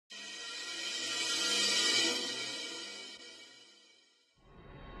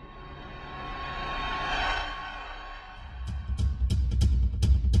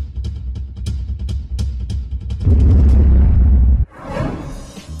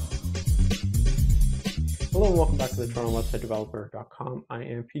Hello and welcome back to the TorontoWebsiteDeveloper.com. I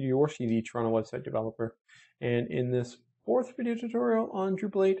am Peter Yorski, the Toronto Website Developer, and in this fourth video tutorial on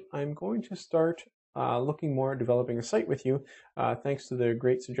Drupal 8, I'm going to start looking more at developing a site with you, thanks to the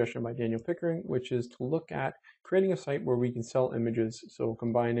great suggestion by Daniel Pickering, which is to look at creating a site where we can sell images, so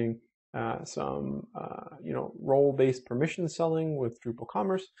combining some role-based permission selling with Drupal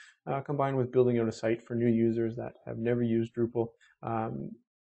Commerce, combined with building out a site for new users that have never used Drupal,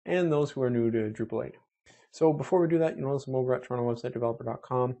 and those who are new to Drupal 8. So before we do that, you notice I'm over at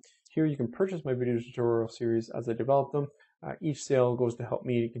TorontoWebsiteDeveloper.com. Here you can purchase my video tutorial series as I develop them. Each sale goes to help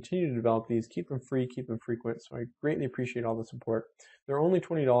me to continue to develop these, keep them free, keep them frequent, so I greatly appreciate all the support. They're only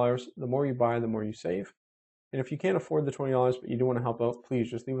 $20. The more you buy, the more you save. And if you can't afford the $20 but you do want to help out,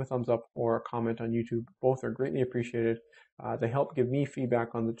 please just leave a thumbs up or a comment on YouTube. Both are greatly appreciated. They help give me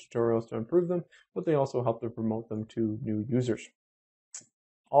feedback on the tutorials to improve them, but they also help to promote them to new users.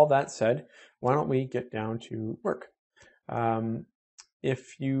 All that said, why don't we get down to work?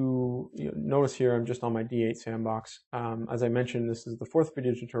 If you notice here, I'm just on my D8 sandbox. As I mentioned, this is the fourth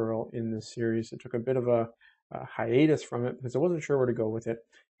video tutorial in this series. It took a bit of a hiatus from it because I wasn't sure where to go with it.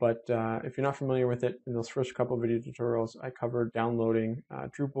 But if you're not familiar with it, in those first couple of video tutorials, I covered downloading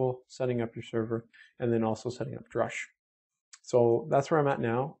Drupal, setting up your server, and then also setting up Drush. So that's where I'm at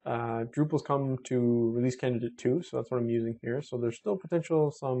now. Drupal's come to release candidate 2, so that's what I'm using here. So there's still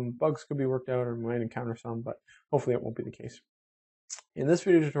potential some bugs could be worked out or might encounter some, but hopefully it won't be the case. In this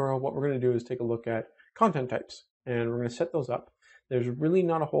video tutorial, what we're going to do is take a look at content types, and we're going to set those up. There's really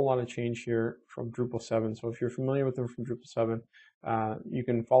not a whole lot of change here from Drupal 7, so if you're familiar with them from Drupal 7, you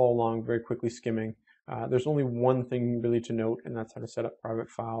can follow along very quickly skimming. There's only one thing really to note, and that's how to set up private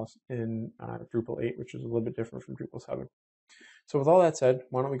files in Drupal 8, which is a little bit different from Drupal 7. So with all that said,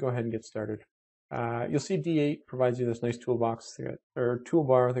 why don't we go ahead and get started. You'll see D8 provides you this nice toolbar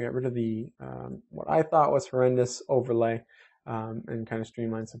to get rid of the what I thought was horrendous overlay and kind of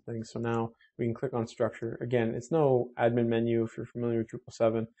streamline some things. So now we can click on structure. Again, it's no admin menu. If you're familiar with Drupal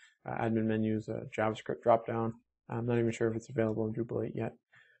 7, admin menu is a JavaScript dropdown. I'm not even sure if it's available in Drupal 8 yet.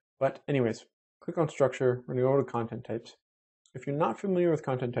 But anyways, click on structure. We're going to go to content types. If you're not familiar with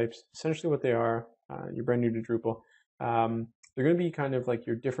content types, essentially what they are, you're brand new to Drupal, they're going to be kind of like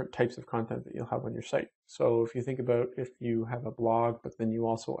your different types of content that you'll have on your site. So if you think about if you have a blog, but then you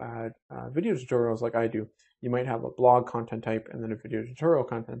also add video tutorials like I do, you might have a blog content type and then a video tutorial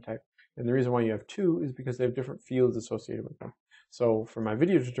content type. And the reason why you have two is because they have different fields associated with them. So for my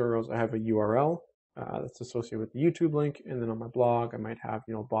video tutorials, I have a URL that's associated with the YouTube link. And then on my blog, I might have,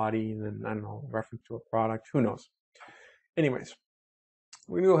 body and then, I don't know, reference to a product, who knows. Anyways,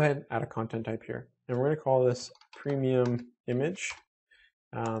 we're going to go ahead and add a content type here. And we're going to call this premium image.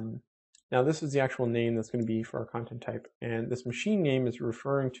 Now this is the actual name that's going to be for our content type, and this machine name is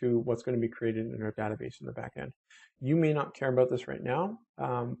referring to what's going to be created in our database in the back end. You may not care about this right now,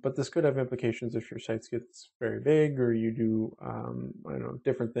 but this could have implications if your site gets very big or you do I don't know,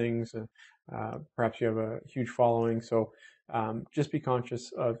 different things. Perhaps you have a huge following, so just be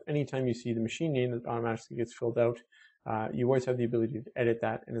conscious of anytime you see the machine name that automatically gets filled out. You always have the ability to edit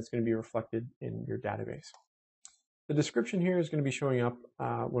that, and it's going to be reflected in your database. The description here is going to be showing up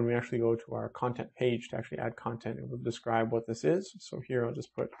when we actually go to our content page to actually add content. It will describe what this is. So here I'll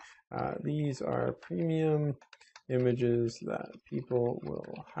just put, these are premium images that people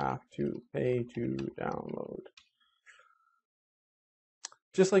will have to pay to download.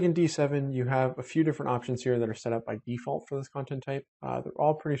 Just like in D7, you have a few different options here that are set up by default for this content type. They're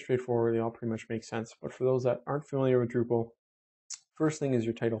all pretty straightforward. They all pretty much make sense. But for those that aren't familiar with Drupal, first thing is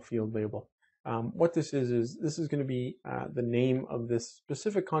your title field label. What this is this is going to be the name of this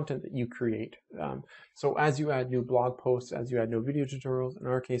specific content that you create. So as you add new blog posts, as you add new video tutorials, in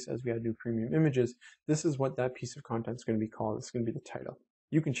our case, as we add new premium images, this is what that piece of content is going to be called. It's going to be the title.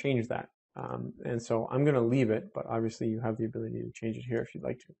 You can change that. And so I'm going to leave it, but obviously you have the ability to change it here if you'd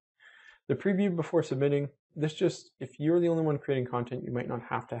like to. The preview before submitting, if you're the only one creating content, you might not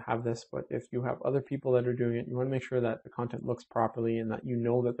have to have this, but if you have other people that are doing it, you want to make sure that the content looks properly and that you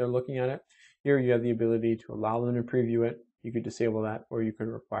know that they're looking at it. Here you have the ability to allow them to preview it. You could disable that, or you could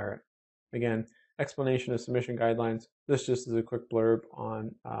require it. Again, explanation of submission guidelines. This just is a quick blurb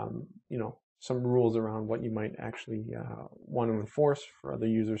on, some rules around what you might actually want to enforce for other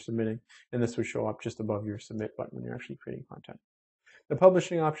users submitting, and this would show up just above your submit button when you're actually creating content. The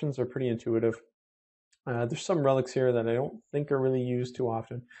publishing options are pretty intuitive. There's some relics here that I don't think are really used too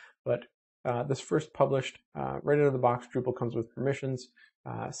often, but this first published, right out of the box, Drupal comes with permissions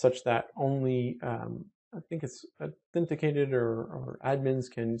such that only, I think it's authenticated or admins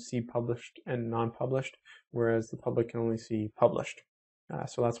can see published and non-published, whereas the public can only see published.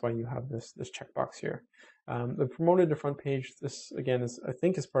 So that's why you have this checkbox here. The promoted to front page, this again is, I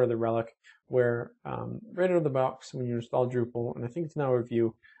think, is part of the relic where right out of the box when you install Drupal, and I think it's now a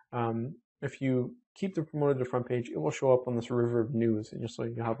review, if you keep the promoted to front page, it will show up on this river of news, and just so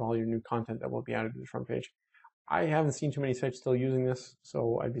you have all your new content that will be added to the front page. I haven't seen too many sites still using this,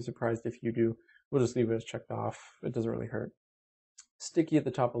 so I'd be surprised if you do. We'll just leave it as checked off. It doesn't really hurt. Sticky at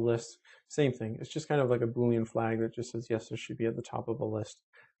the top of the list, same thing. It's just kind of like a Boolean flag that just says, yes, this should be at the top of a list.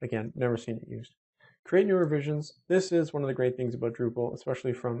 Again, never seen it used. Create new revisions. This is one of the great things about Drupal,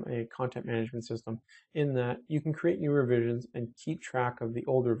 especially from a content management system, in that you can create new revisions and keep track of the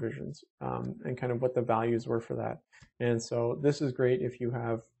old revisions and kind of what the values were for that. And so this is great if you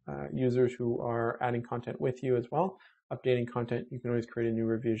have users who are adding content with you as well. Updating content, you can always create a new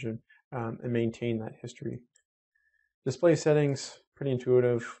revision and maintain that history. Display settings, pretty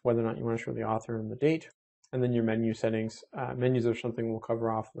intuitive, whether or not you want to show the author and the date. And then your menu settings. Menus are something we'll cover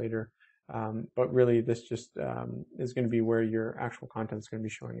off later. But really, this just is going to be where your actual content is going to be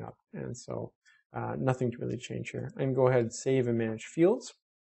showing up. And so nothing to really change here. And go ahead and save and manage fields.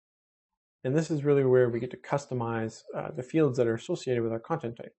 And this is really where we get to customize the fields that are associated with our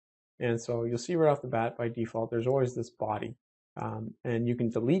content type. And so you'll see right off the bat, by default, there's always this body. And you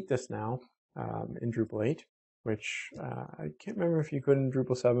can delete this now in Drupal 8. Which I can't remember if you could in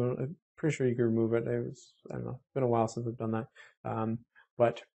Drupal 7. I'm pretty sure you could remove it. I don't know, it's been a while since I've done that.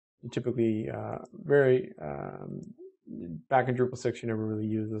 But typically, back in Drupal 6, you never really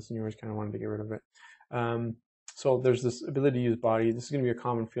used this, and you always kind of wanted to get rid of it. So there's this ability to use body. This is going to be a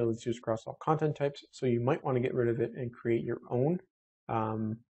common field that's used across all content types, so you might want to get rid of it and create your own.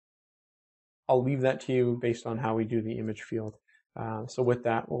 I'll leave that to you based on how we do the image field. So with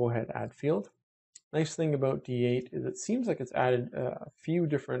that, we'll go ahead and add field. Nice thing about D8 is it seems like it's added a few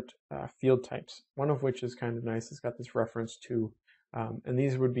different field types, one of which is kind of nice. It's got this reference to, and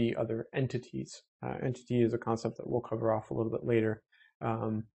these would be other entities. Entity is a concept that we'll cover off a little bit later.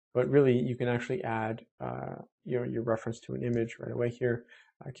 But really, you can actually add your reference to an image right away here.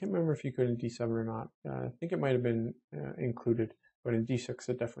 I can't remember if you could in D7 or not. I think it might have been included, but in D6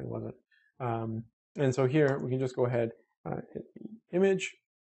 it definitely wasn't. And so here we can just go ahead, hit the image,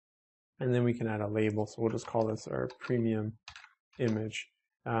 and then we can add a label. So we'll just call this our premium image.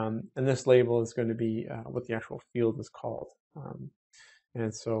 And this label is going to be what the actual field is called.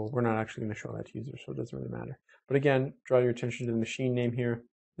 And so we're not actually going to show that to users, so it doesn't really matter. But again, draw your attention to the machine name here.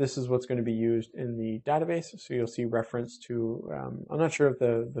 This is what's going to be used in the database. So you'll see reference to, I'm not sure if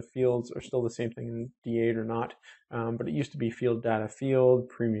the fields are still the same thing in D8 or not, but it used to be field data field,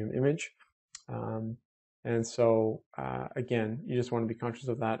 premium image. And so, again, you just want to be conscious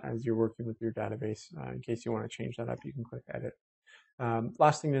of that as you're working with your database. In case you want to change that up, you can click Edit.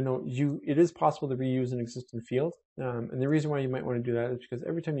 Last thing to note, it is possible to reuse an existing field. And the reason why you might want to do that is because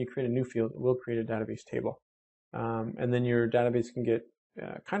every time you create a new field, it will create a database table. And then your database can get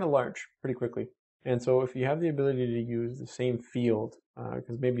kind of large pretty quickly. And so if you have the ability to use the same field,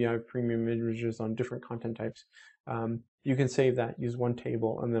 because maybe I have premium images on different content types, you can save that, use one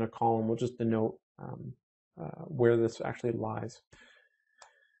table, and then a column will just denote where this actually lies.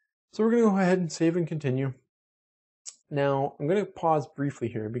 So we're going to go ahead and save and continue. Now, I'm going to pause briefly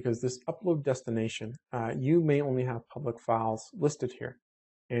here because this upload destination, you may only have public files listed here.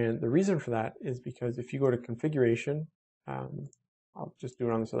 And the reason for that is because if you go to configuration, I'll just do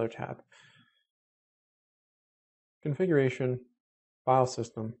it on this other tab. Configuration, file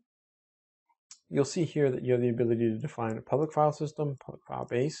system. You'll see here that you have the ability to define a public file system, public file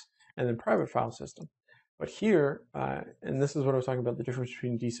base, and then private file system. But here, and this is what I was talking about, the difference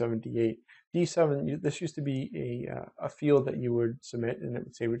between D7 and D8. D7, this used to be a field that you would submit and it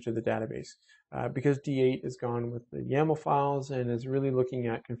would save it to the database. Because D8 is gone with the YAML files and is really looking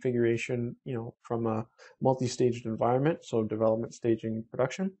at configuration, from a multi-staged environment, so development, staging,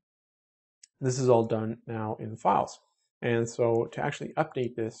 production. This is all done now in files. And so to actually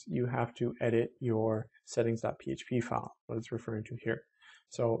update this, you have to edit your settings.php file, what it's referring to here.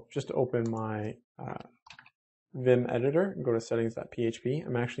 So just to open my Vim editor and go to settings.php,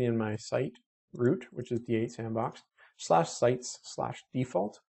 I'm actually in my site root, which is D8 sandbox,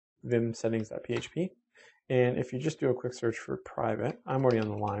 /sites/default, Vim settings.php. And if you just do a quick search for private, I'm already on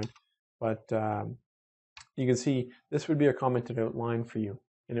the line, but you can see this would be a commented out line for you.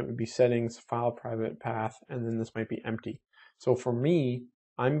 And it would be settings, file private path, and then this might be empty. So for me,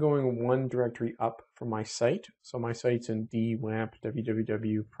 I'm going one directory up from my site. So my site's in dwamp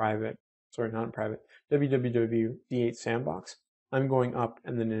www private, sorry, not private, www d8 sandbox. I'm going up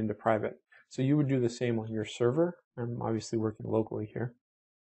and then into private. So you would do the same on your server. I'm obviously working locally here.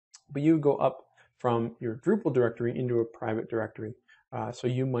 But you would go up from your Drupal directory into a private directory. So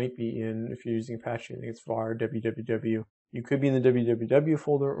you might be in, if you're using Apache, I think it's var www. You could be in the www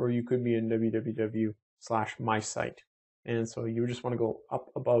folder, or you could be in www/mysite. And so you just want to go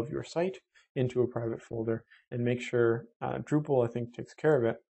up above your site into a private folder and make sure Drupal, I think, takes care of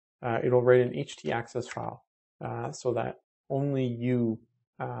it. It'll write an htaccess file so that only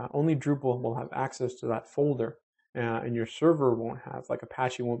Drupal will have access to that folder. And your server won't have, like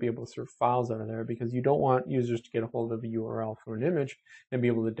Apache won't be able to serve files out of there, because you don't want users to get a hold of a URL for an image and be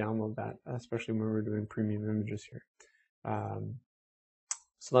able to download that, especially when we're doing premium images here.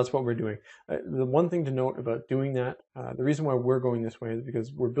 So that's what we're doing. The one thing to note about doing that, the reason why we're going this way is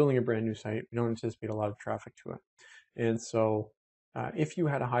because we're building a brand new site. We don't anticipate a lot of traffic to it. And so if you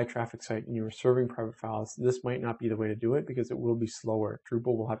had a high traffic site and you were serving private files, this might not be the way to do it, because it will be slower.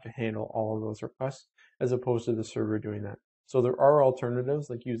 Drupal will have to handle all of those requests as opposed to the server doing that. So there are alternatives,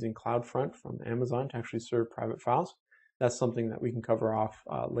 like using CloudFront from Amazon to actually serve private files. That's something that we can cover off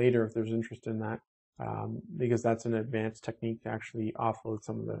later if there's interest in that, because that's an advanced technique to actually offload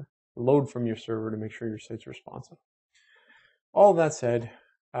some of the load from your server to make sure your site's responsive. All of that said,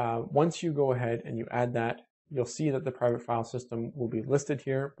 once you go ahead and you add that, you'll see that the private file system will be listed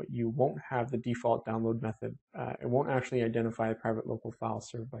here, but you won't have the default download method. It won't actually identify a private local file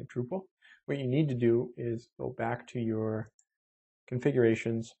served by Drupal. What you need to do is go back to your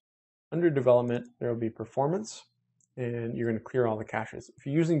configurations. Under development, there will be performance, and you're going to clear all the caches. If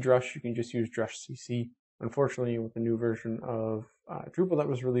you're using Drush, you can just use Drush CC. Unfortunately, with the new version of Drupal that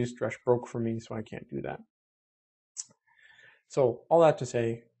was released, Drush broke for me, so I can't do that. So all that to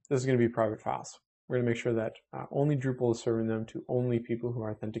say, this is going to be private files. We're going to make sure that only Drupal is serving them to only people who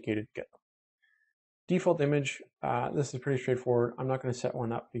are authenticated to get them. Default image, this is pretty straightforward. I'm not going to set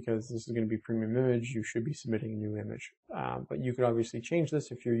one up because this is going to be premium image. You should be submitting a new image. But you could obviously change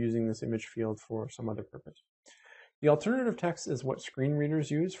this if you're using this image field for some other purpose. The alternative text is what screen readers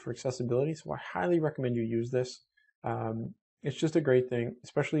use for accessibility, so I highly recommend you use this. It's just a great thing,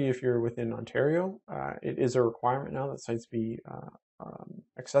 especially if you're within Ontario. It is a requirement now that sites be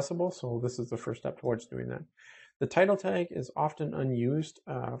accessible, so this is the first step towards doing that. The title tag is often unused.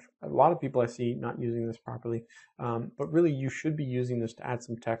 A lot of people I see not using this properly, but really you should be using this to add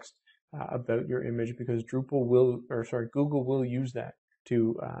some text about your image, because Google will use that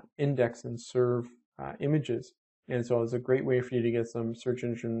to index and serve images. And so it's a great way for you to get some search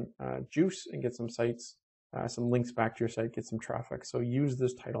engine juice and get some sites, some links back to your site, get some traffic. So use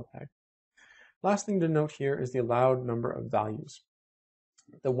this title tag. Last thing to note here is the allowed number of values.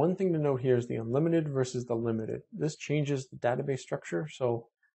 The one thing to note here is the unlimited versus the limited. This changes the database structure, so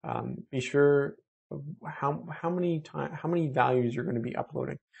be sure how many values you're going to be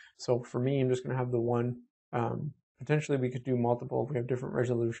uploading. So for me, I'm just going to have the one. Potentially we could do multiple if we have different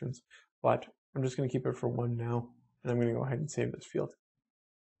resolutions, but I'm just going to keep it for one now, and I'm going to go ahead and save this field.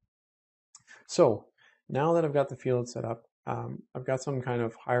 So now that I've got the field set up, I've got some kind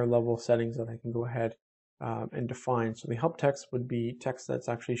of higher level settings that I can go ahead and define. So the help text would be text that's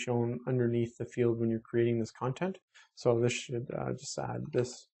actually shown underneath the field when you're creating this content. So this should just add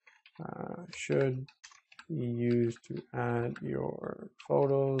this should be used to add your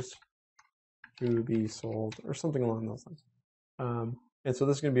photos to be sold, or something along those lines. And so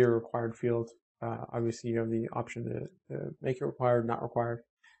this is going to be a required field. Obviously, you have the option to make it required, not required.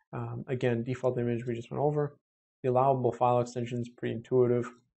 Again, default image we just went over. The allowable file extensions, pretty intuitive.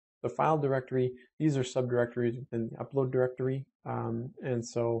 The file directory, these are subdirectories within the upload directory. And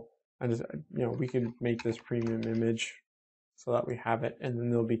so we could make this premium image so that we have it, and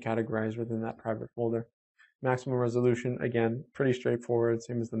then they'll be categorized within that private folder. Maximum resolution, again, pretty straightforward,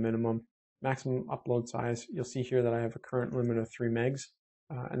 same as the minimum. Maximum upload size, you'll see here that I have a current limit of 3 megs,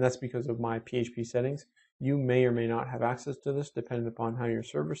 and that's because of my PHP settings. You may or may not have access to this depending upon how your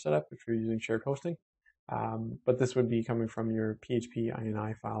server's set up if you're using shared hosting. But this would be coming from your PHP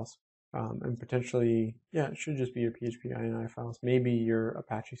INI files, and potentially, it should just be your PHP INI files, maybe your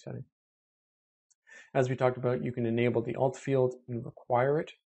Apache setting. As we talked about, you can enable the alt field and require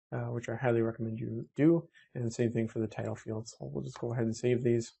it, which I highly recommend you do, and the same thing for the title field. So we'll just go ahead and save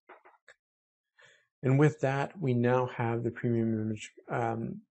these. And with that, we now have the premium image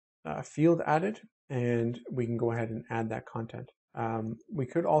field added, and we can go ahead and add that content. We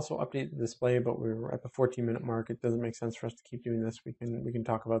could also update the display, but we're at the 14-minute mark. It doesn't make sense for us to keep doing this. We can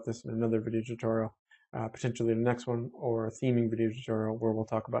talk about this in another video tutorial, potentially the next one, or a theming video tutorial where we'll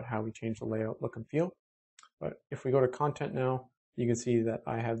talk about how we change the layout, look, and feel. But if we go to content now, you can see that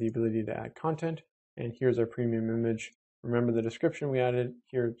I have the ability to add content, and here's our premium image. Remember the description we added,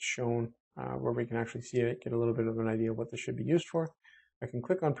 here it's shown where we can actually see it, get a little bit of an idea of what this should be used for. I can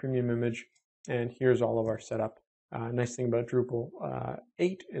click on premium image, and here's all of our setup. Nice thing about Drupal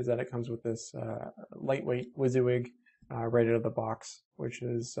 8 is that it comes with this lightweight WYSIWYG right out of the box, which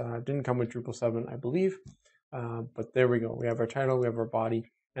is didn't come with Drupal 7, I believe. But there we go. We have our title, we have our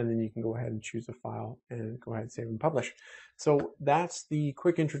body, and then you can go ahead and choose a file and go ahead and save and publish. So that's the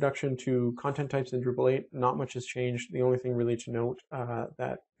quick introduction to content types in Drupal 8. Not much has changed. The only thing really to note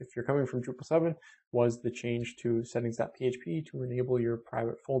that if you're coming from Drupal 7 was the change to settings.php to enable your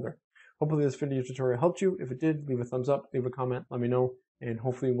private folder. Hopefully this video tutorial helped you. If it did, leave a thumbs up, leave a comment, let me know, and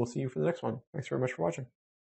hopefully we'll see you for the next one. Thanks very much for watching.